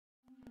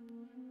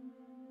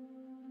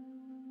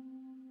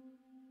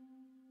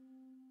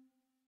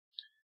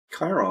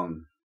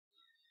Chiron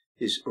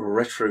is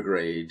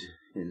retrograde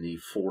in the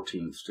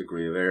 14th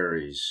degree of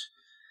Aries,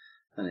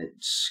 and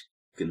it's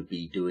going to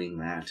be doing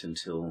that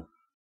until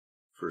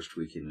first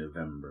week in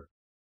November.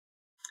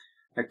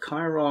 Now,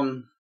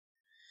 Chiron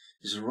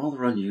is a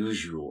rather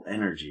unusual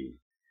energy,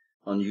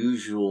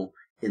 unusual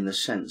in the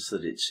sense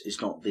that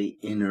it's not the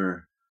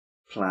inner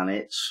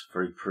planets,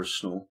 very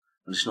personal,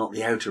 and it's not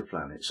the outer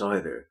planets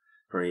either,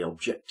 very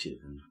objective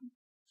and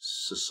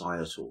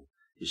societal,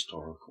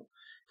 historical.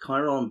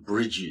 Chiron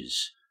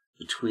bridges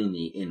between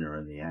the inner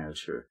and the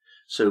outer,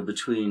 so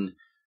between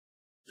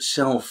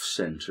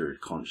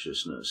self-centered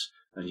consciousness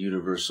and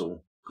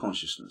universal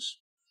consciousness.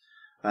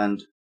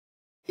 And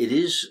it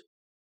is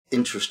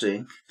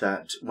interesting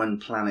that when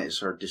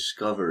planets are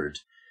discovered,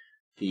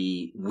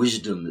 the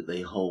wisdom that they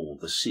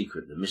hold, the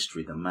secret, the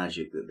mystery, the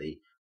magic that they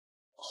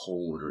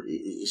hold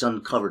is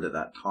uncovered at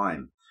that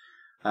time.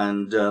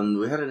 And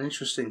we had an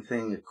interesting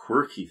thing, a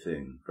quirky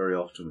thing, very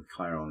often with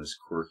Chiron is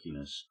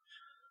quirkiness,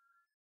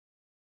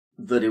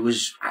 that it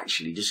was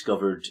actually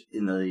discovered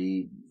in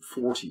the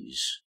 40s,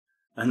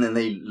 and then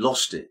they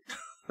lost it.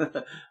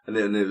 And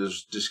then it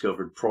was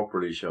discovered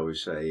properly, shall we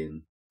say,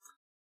 in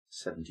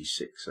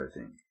 76, I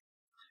think.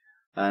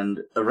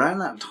 And around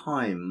that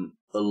time,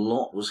 a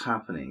lot was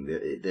happening.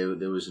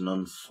 There was an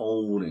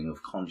unfolding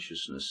of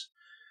consciousness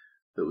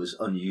that was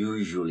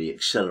unusually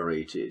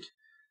accelerated,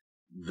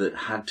 that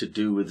had to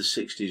do with the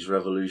 60s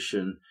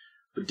revolution,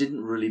 but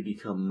didn't really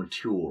become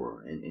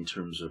mature in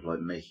terms of like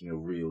making a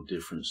real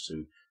difference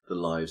to the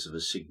lives of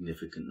a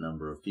significant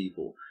number of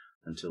people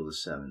until the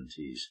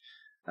 70s.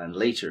 And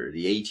later,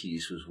 the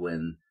 80s was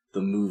when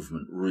the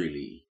movement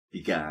really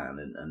began,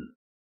 and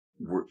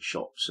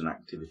workshops and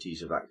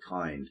activities of that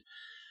kind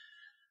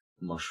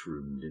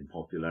mushroomed in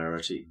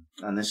popularity.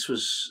 And this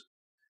was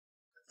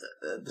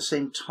at the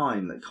same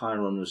time that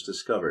Chiron was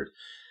discovered,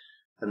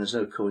 and there's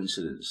no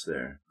coincidence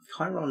there.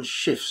 Chiron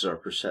shifts our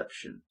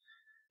perception.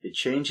 It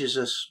changes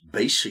us,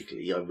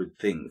 basically, I would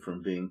think,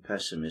 from being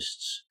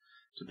pessimists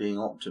to being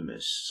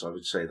optimists. I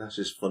would say that's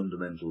his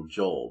fundamental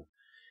job,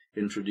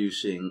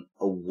 introducing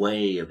a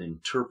way of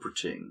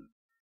interpreting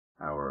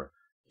our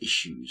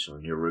issues, our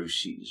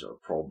neuroses, our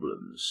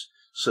problems,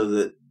 so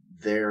that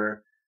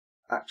they're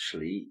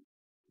actually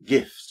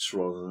gifts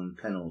rather than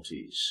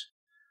penalties.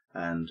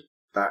 And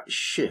that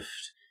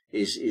shift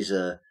is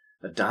a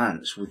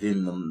dance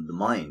within the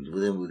mind,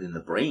 within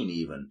the brain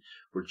even.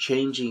 We're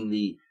changing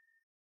the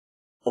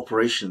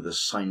operation of the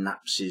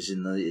synapses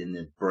in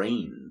the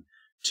brain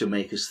to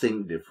make us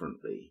think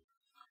differently.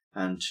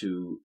 And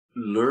to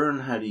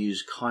learn how to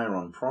use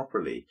Chiron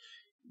properly,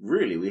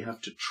 really we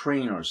have to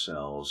train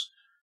ourselves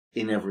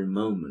in every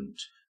moment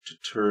to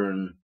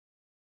turn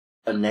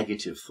a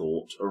negative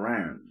thought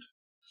around.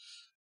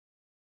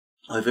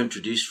 I've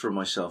introduced for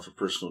myself a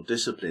personal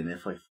discipline.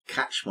 If I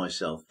catch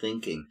myself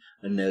thinking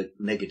a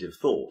negative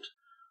thought,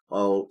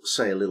 I'll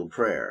say a little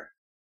prayer.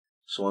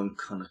 So I'm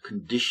kind of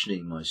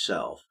conditioning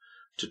myself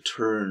to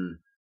turn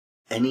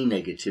any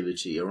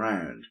negativity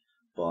around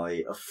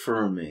by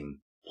affirming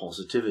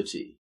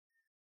positivity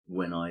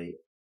when I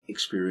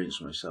experience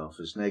myself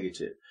as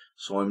negative.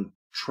 So I'm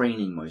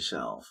training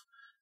myself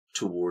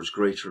towards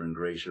greater and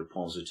greater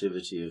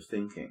positivity of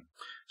thinking.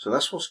 So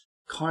that's what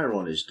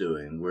Chiron is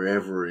doing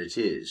wherever it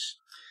is.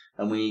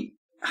 And we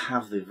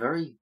have the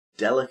very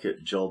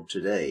delicate job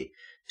today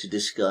to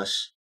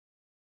discuss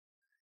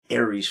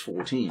Aries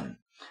 14.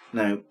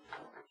 Now,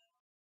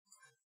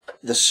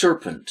 the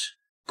serpent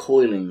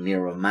coiling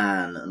near a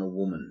man and a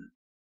woman,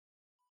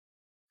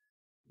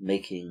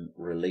 making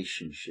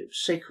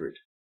relationships sacred.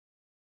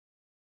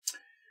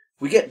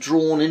 We get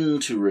drawn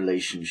into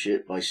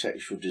relationship by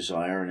sexual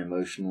desire and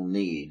emotional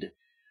need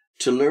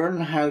to learn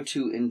how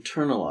to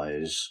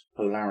internalize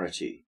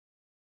polarity.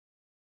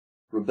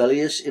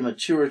 Rebellious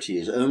immaturity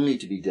is only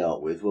to be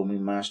dealt with when we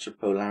master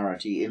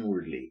polarity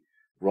inwardly,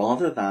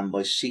 rather than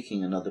by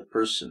seeking another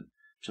person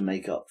to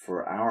make up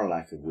for our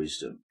lack of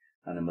wisdom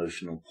and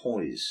emotional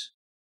poise.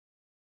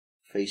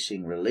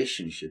 Facing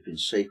relationship in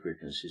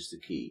sacredness is the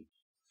key.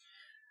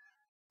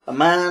 A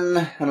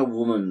man and a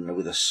woman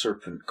with a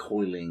serpent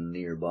coiling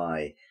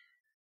nearby.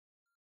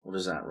 What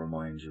does that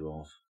remind you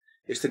of?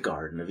 It's the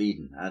Garden of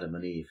Eden, Adam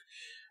and Eve.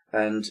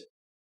 And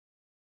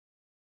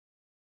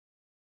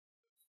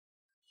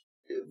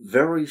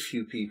very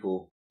few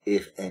people,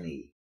 if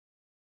any,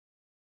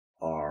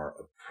 are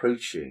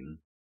approaching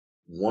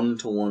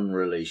one-to-one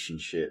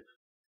relationship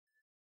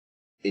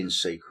in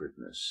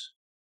sacredness.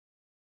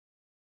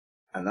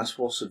 And that's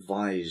what's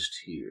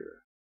advised here.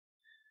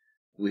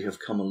 We have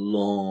come a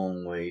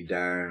long way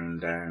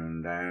down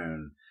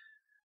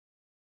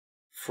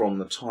from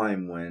the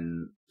time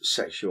when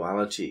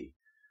sexuality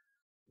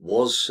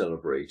was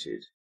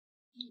celebrated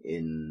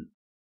in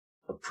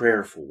a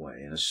prayerful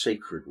way, in a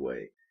sacred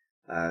way,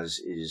 as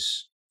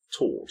is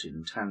taught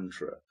in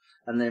Tantra.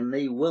 And there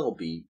may well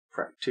be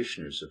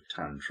practitioners of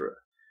Tantra,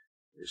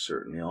 there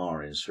certainly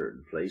are in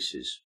certain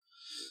places,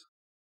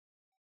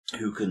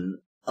 who can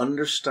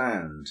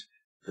understand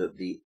that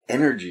the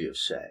energy of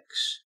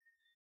sex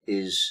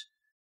is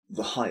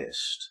the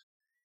highest,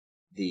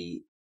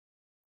 the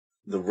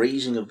the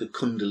raising of the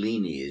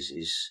Kundalini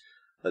is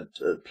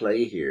at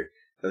play here.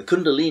 The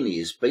Kundalini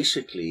is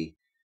basically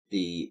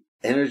the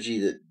energy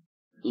that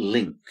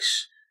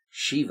links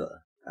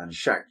Shiva and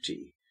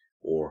Shakti,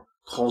 or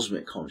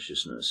cosmic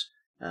consciousness,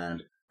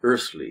 and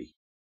earthly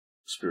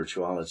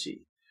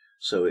spirituality.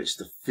 So it's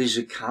the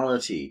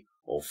physicality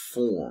of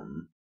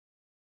form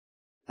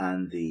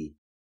and the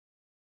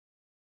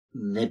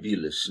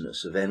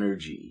nebulousness of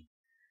energy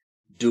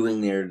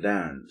doing their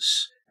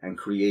dance and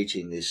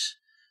creating this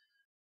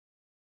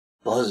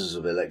buzz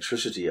of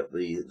electricity up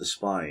the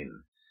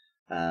spine,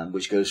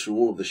 which goes through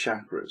all of the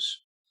chakras.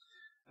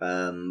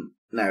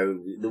 Now,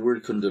 the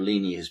word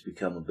Kundalini has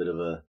become a bit of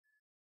a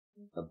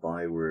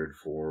byword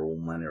for all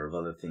manner of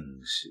other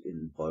things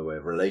by way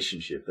of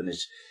relationship, and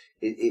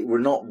we're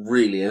not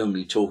really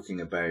only talking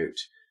about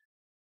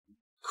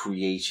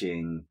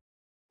creating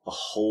a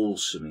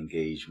wholesome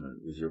engagement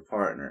with your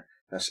partner.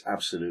 That's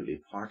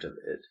absolutely part of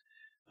it,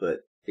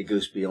 but it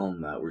goes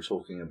beyond that. We're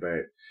talking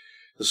about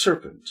the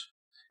serpent,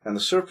 and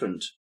the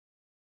serpent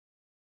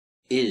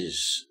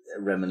is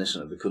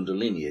reminiscent of the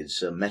Kundalini.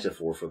 It's a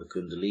metaphor for the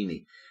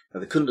Kundalini. Now,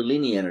 the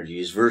Kundalini energy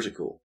is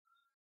vertical,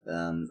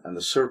 and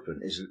the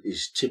serpent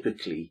is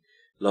typically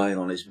lying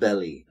on its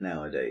belly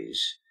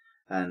nowadays.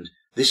 And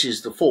this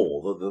is the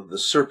fall. The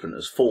serpent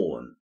has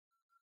fallen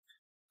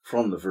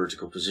from the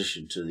vertical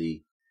position to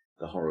the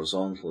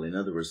horizontal. In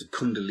other words, the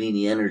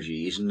Kundalini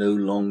energy is no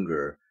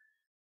longer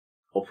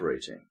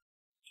operating.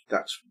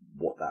 That's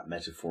what that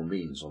metaphor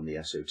means on the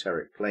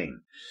esoteric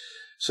plane.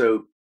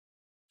 So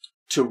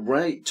to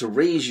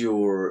raise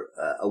your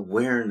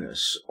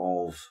awareness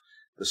of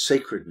the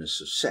sacredness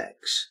of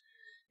sex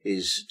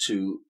is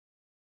to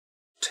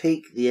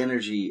take the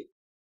energy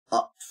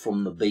up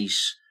from the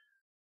base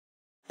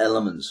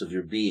elements of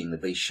your being, the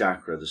base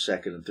chakra, the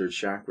second and third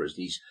chakras,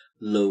 these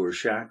lower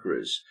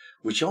chakras,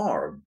 which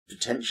are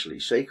potentially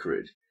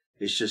sacred.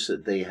 It's just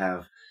that they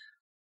have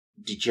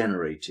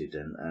degenerated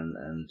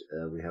and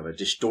we have a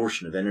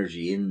distortion of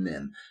energy in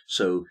them.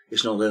 So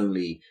it's not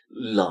only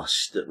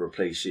lust that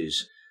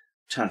replaces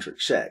tantric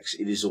sex,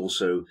 it is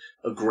also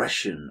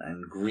aggression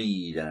and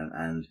greed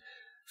and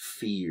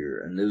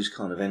fear, and those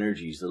kind of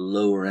energies. The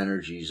lower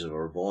energies of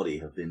our body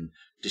have been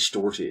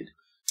distorted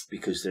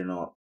because they're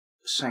not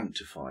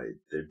sanctified,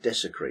 they're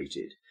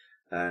desecrated,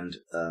 and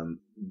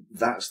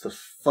that's the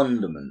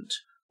fundament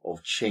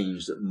of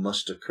change that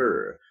must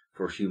occur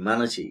for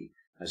humanity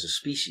as a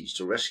species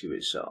to rescue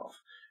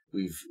itself.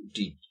 We've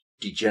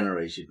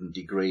degenerated and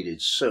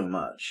degraded so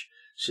much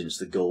since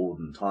the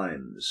golden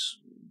times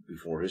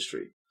before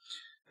history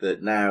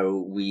that now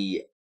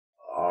we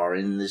are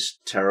in this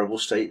terrible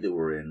state that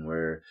we're in,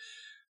 where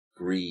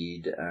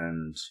greed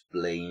and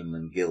blame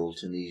and guilt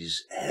and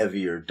these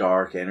heavier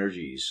dark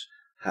energies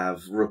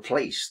have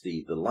replaced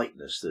the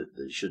lightness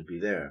that should be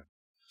there.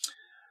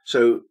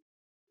 So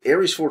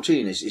Aries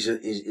 14 is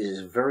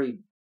a very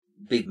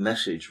big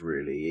message,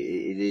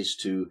 really. It is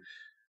to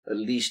at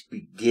least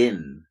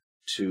begin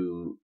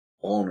to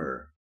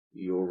honor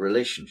your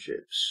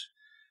relationships,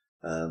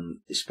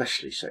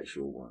 especially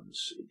sexual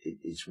ones.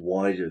 It's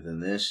wider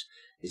than this.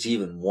 It's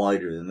even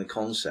wider than the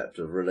concept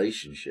of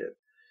relationship.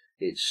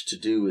 It's to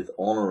do with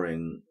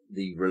honoring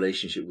the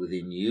relationship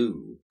within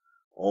you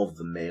of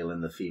the male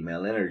and the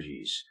female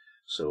energies.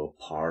 So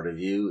a part of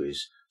you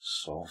is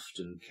soft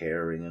and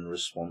caring and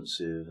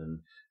responsive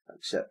and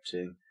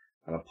accepting,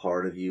 and a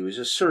part of you is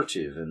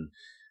assertive and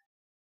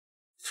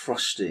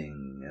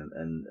thrusting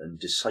and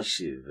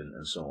decisive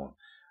and so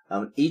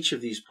on. Each of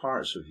these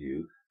parts of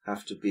you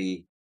have to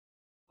be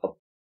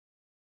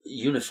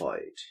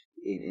unified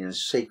in a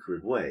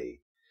sacred way,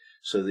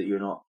 so that you're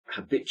not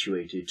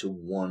habituated to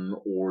one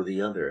or the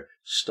other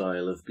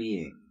style of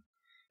being.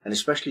 And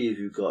especially if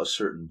you've got a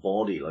certain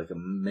body, like a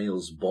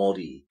male's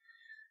body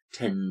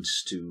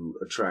tends to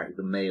attract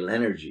the male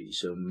energy,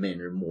 so men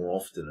are more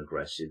often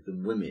aggressive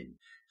than women.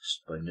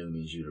 It's by no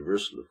means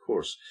universal, of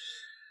course.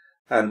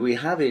 And we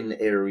have in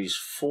Aries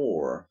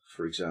 4,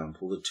 for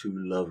example, the two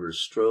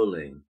lovers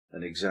strolling,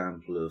 an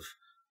example of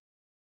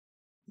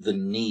the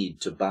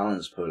need to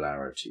balance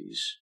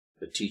polarities,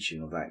 a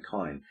teaching of that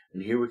kind.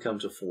 And here we come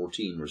to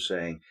 14, we're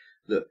saying,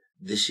 look,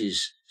 this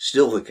is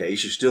still the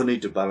case, you still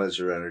need to balance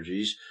your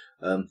energies,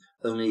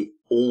 only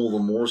all the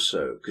more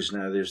so, because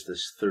now there's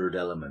this third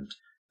element,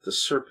 the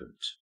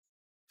serpent.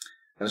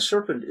 And a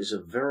serpent is a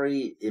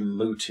very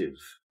emotive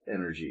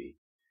energy.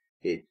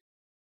 It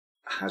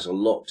has a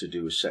lot to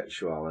do with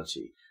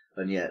sexuality,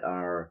 and yet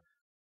our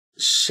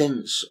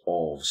sense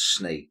of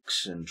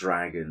snakes and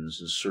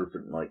dragons and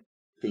serpent-like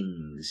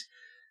things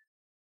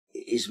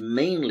is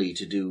mainly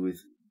to do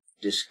with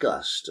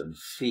disgust and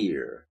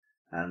fear,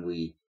 and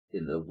we,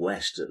 in the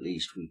West at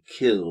least, we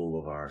kill all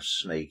of our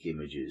snake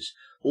images.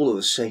 All of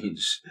the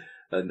saints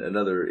and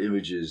other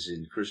images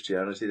in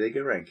Christianity, they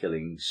go around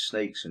killing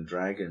snakes and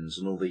dragons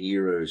and all the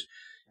heroes.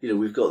 You know,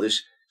 we've got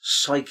this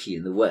psyche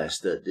in the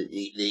West that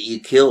you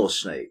kill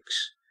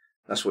snakes.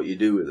 That's what you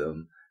do with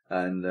them,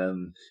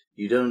 and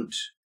you don't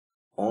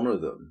honor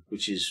them,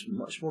 which is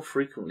much more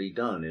frequently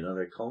done in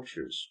other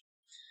cultures,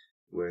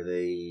 where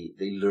they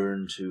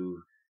learn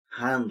to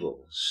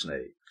handle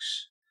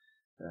snakes.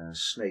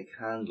 Snake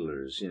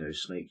handlers,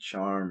 snake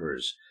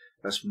charmers.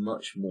 That's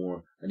much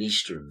more an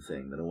Eastern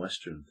thing than a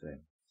Western thing.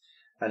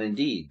 And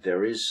indeed,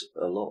 there is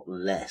a lot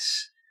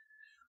less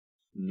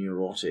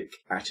neurotic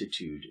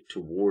attitude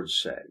towards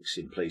sex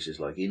in places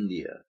like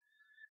India,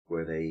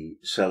 where they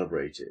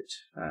celebrate it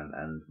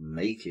and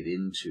make it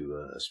into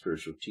a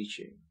spiritual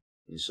teaching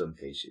in some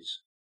cases.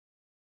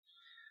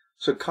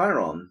 So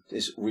Chiron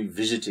is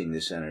revisiting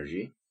this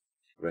energy,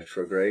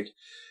 retrograde,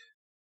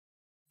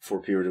 for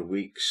a period of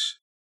weeks.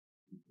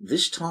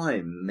 This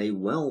time may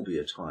well be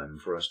a time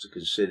for us to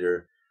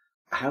consider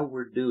how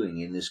we're doing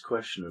in this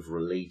question of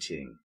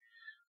relating,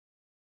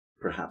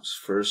 perhaps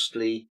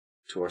firstly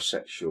to our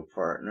sexual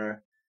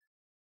partner,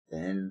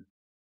 then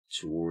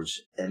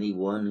towards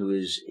anyone who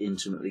is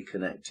intimately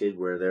connected,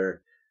 where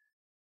their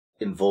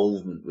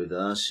involvement with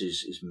us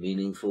is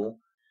meaningful,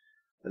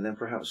 and then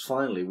perhaps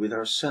finally with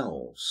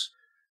ourselves.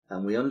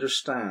 And we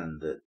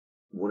understand that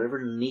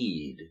whatever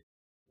need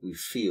we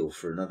feel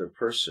for another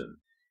person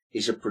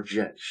is a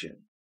projection.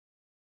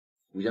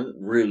 We don't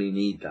really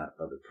need that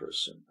other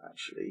person,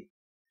 actually.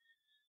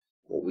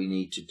 What we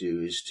need to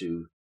do is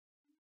to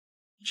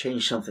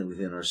change something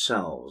within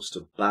ourselves,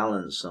 to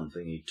balance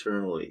something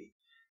internally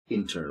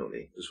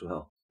as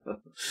well,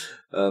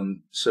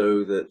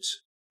 so that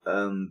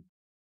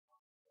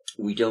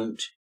we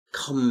don't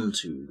come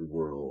to the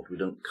world, we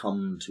don't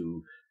come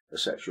to a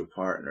sexual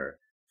partner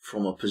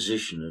from a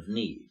position of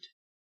need.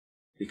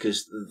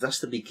 Because that's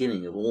the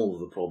beginning of all of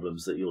the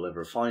problems that you'll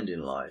ever find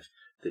in life,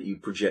 that you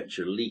project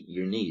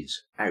your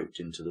needs out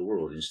into the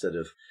world instead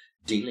of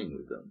dealing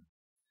with them.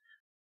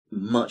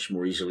 Much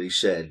more easily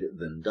said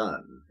than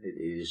done. It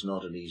is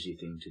not an easy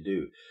thing to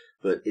do,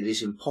 but it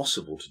is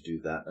impossible to do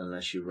that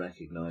unless you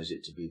recognize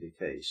it to be the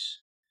case.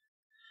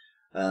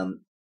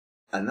 And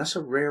that's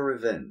a rare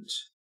event.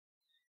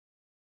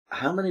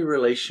 How many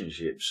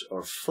relationships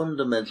are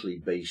fundamentally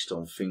based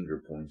on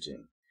finger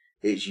pointing?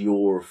 It's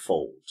your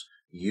fault.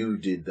 You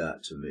did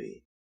that to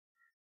me.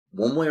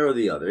 One way or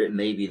the other, it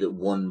may be that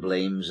one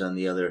blames and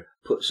the other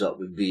puts up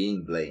with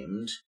being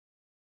blamed.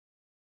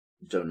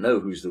 Don't know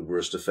who's the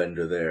worst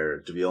offender there,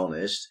 to be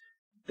honest.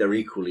 They're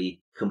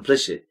equally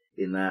complicit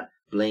in that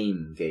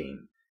blame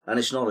game. And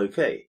it's not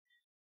okay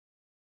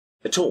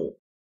at all.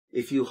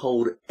 If you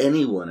hold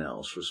anyone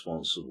else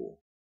responsible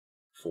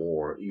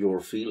for your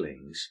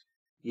feelings,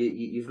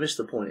 you've missed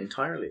the point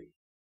entirely.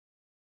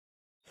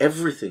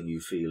 Everything you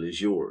feel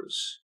is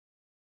yours.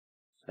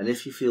 And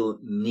if you feel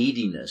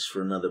neediness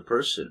for another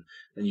person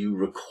and you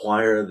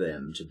require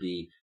them to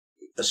be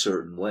a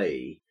certain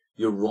way,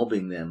 you're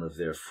robbing them of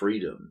their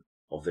freedom,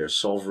 of their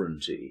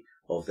sovereignty,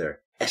 of their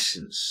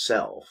essence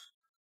self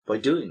by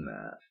doing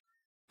that.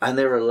 And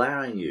they're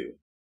allowing you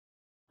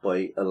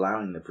by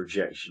allowing the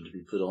projection to be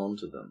put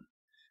onto them.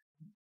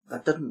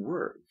 That doesn't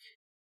work.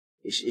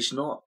 It's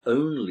not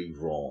only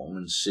wrong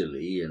and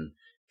silly and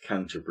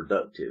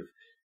counterproductive,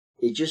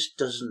 it just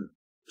doesn't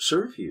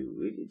serve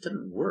you. It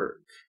doesn't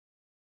work.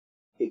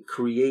 It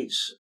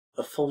creates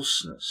a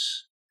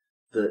falseness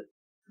that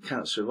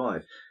can't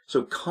survive.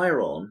 So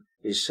Chiron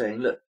is saying,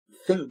 look,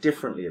 think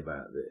differently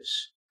about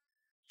this.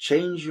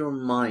 Change your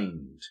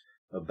mind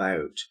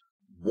about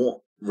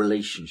what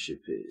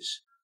relationship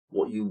is,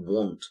 what you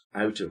want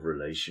out of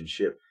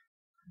relationship,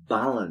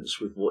 balance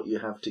with what you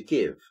have to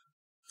give.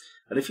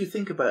 And if you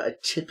think about a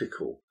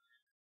typical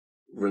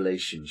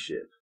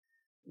relationship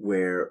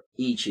where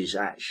each is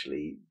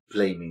actually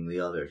blaming the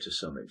other to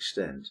some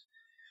extent,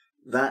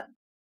 that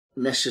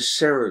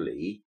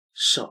necessarily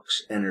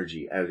sucks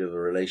energy out of a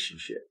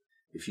relationship.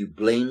 If you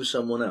blame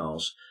someone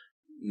else,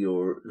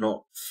 you're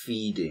not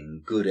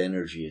feeding good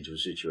energy into a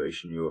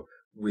situation, you're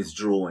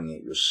withdrawing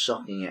it, you're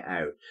sucking it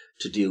out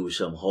to deal with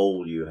some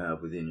hole you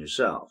have within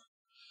yourself.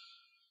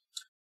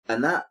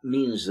 And that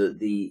means that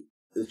the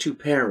two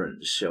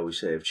parents, shall we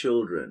say, of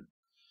children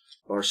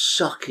are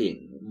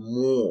sucking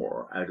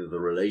more out of the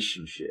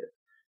relationship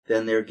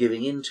than they're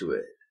giving into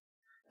it.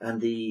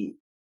 And the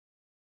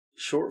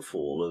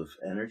shortfall of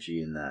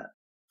energy in that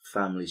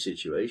family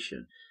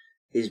situation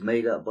is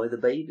made up by the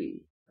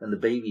baby. And the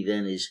baby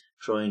then is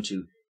trying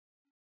to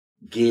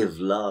give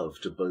love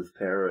to both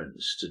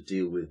parents to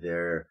deal with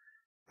their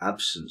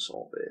absence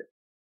of it.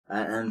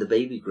 And the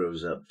baby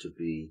grows up to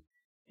be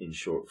in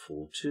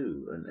shortfall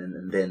too.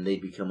 And then they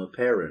become a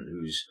parent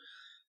whose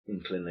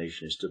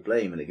inclination is to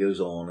blame. And it goes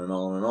on and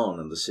on and on.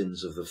 And the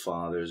sins of the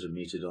fathers are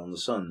meted on the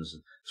sons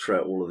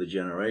throughout all of the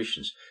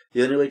generations.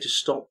 The only way to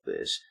stop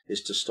this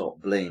is to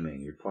stop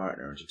blaming your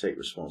partner and to take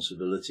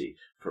responsibility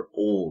for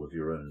all of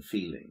your own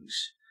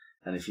feelings.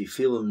 And if you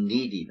feel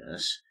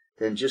neediness,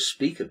 then just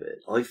speak of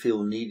it. I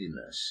feel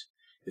neediness.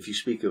 If you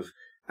speak of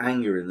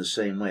anger in the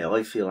same way,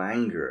 I feel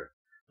anger.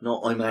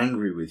 Not I'm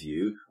angry with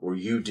you or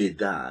you did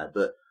that,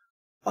 but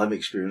I'm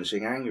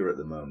experiencing anger at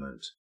the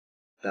moment.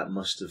 That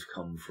must have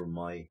come from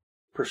my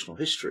personal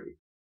history.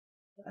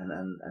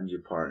 And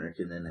your partner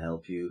can then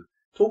help you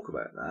talk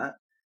about that.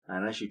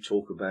 And as you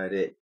talk about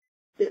it,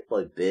 bit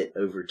by bit,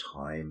 over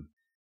time,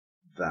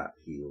 that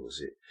heals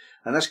it.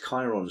 And that's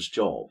Chiron's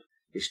job,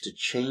 is to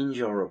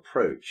change our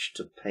approach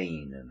to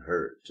pain and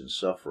hurt and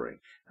suffering,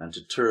 and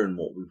to turn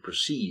what we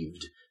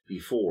perceived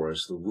before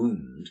as the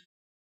wound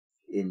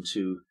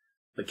into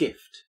a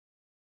gift.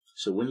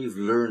 So when you've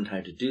learned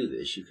how to do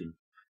this, you can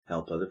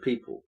help other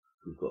people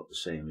who've got the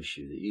same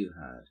issue that you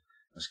had.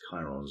 That's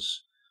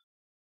Chiron's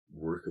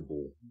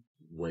workable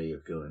way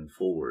of going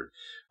forward.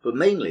 But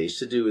mainly it's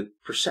to do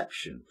with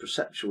perception,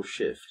 perceptual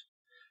shift.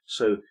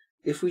 So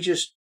if we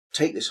just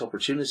take this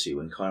opportunity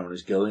when Chiron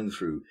is going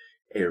through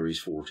Aries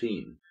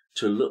 14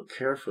 to look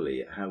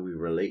carefully at how we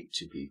relate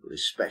to people,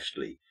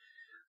 especially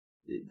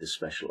the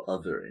special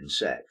other in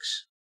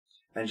sex,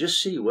 and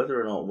just see whether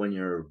or not when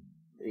you're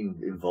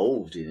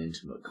involved in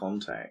intimate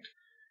contact,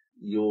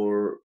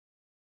 your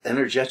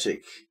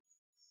energetic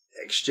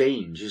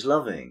exchange is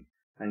loving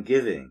and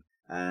giving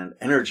and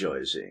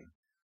energizing,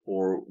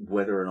 or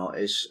whether or not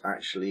it's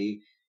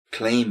actually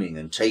claiming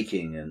and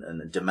taking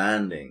and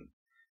demanding.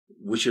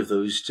 Which of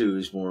those two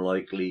is more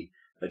likely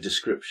a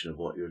description of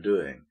what you're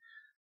doing?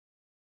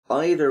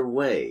 Either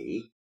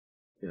way,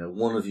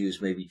 one of you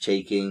is maybe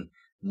taking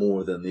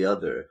more than the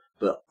other,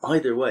 but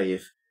either way,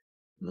 if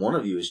one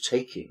of you is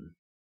taking,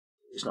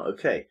 it's not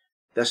okay.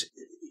 That's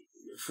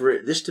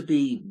for this to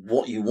be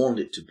what you want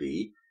it to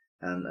be,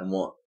 and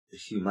what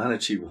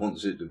humanity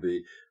wants it to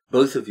be.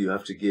 Both of you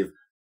have to give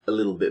a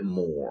little bit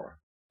more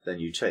than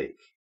you take,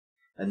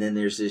 and then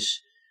there's this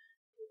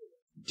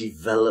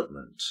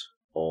development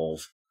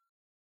of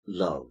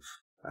love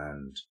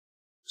and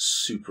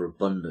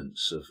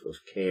superabundance of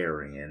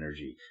caring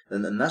energy,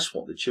 and that's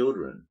what the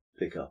children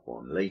pick up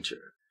on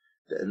later,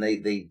 and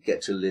they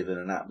get to live in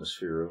an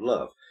atmosphere of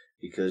love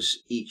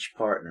because each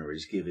partner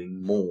is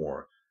giving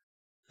more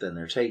than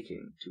they're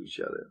taking to each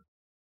other.